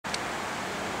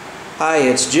Hi,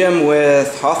 it's Jim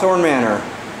with Hawthorne Manor.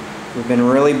 We've been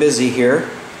really busy here.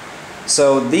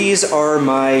 So these are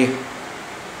my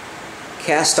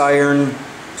cast iron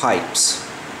pipes.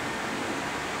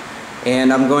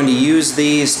 And I'm going to use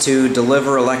these to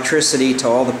deliver electricity to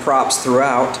all the props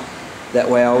throughout. That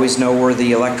way I always know where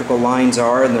the electrical lines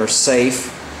are and they're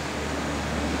safe.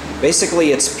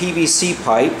 Basically it's PVC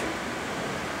pipe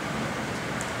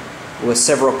with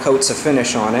several coats of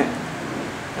finish on it.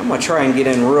 I'm going to try and get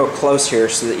in real close here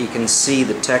so that you can see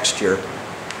the texture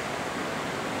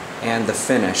and the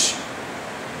finish.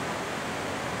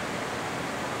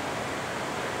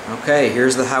 Okay,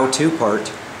 here's the how-to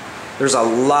part. There's a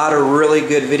lot of really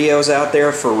good videos out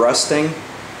there for rusting.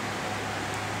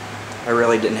 I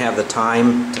really didn't have the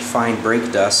time to find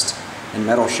brake dust and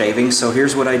metal shavings, so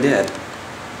here's what I did.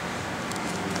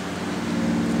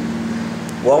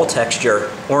 Wall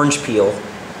texture, orange peel,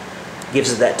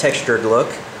 gives it that textured look.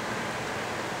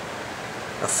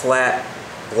 A flat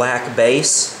black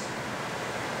base,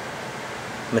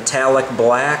 metallic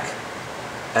black,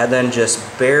 and then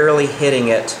just barely hitting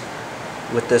it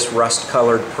with this rust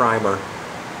colored primer.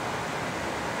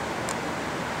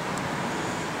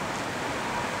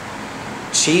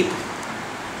 Cheap,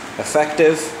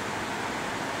 effective,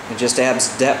 and just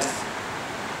adds depth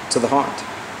to the haunt.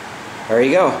 There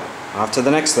you go. Off to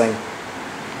the next thing.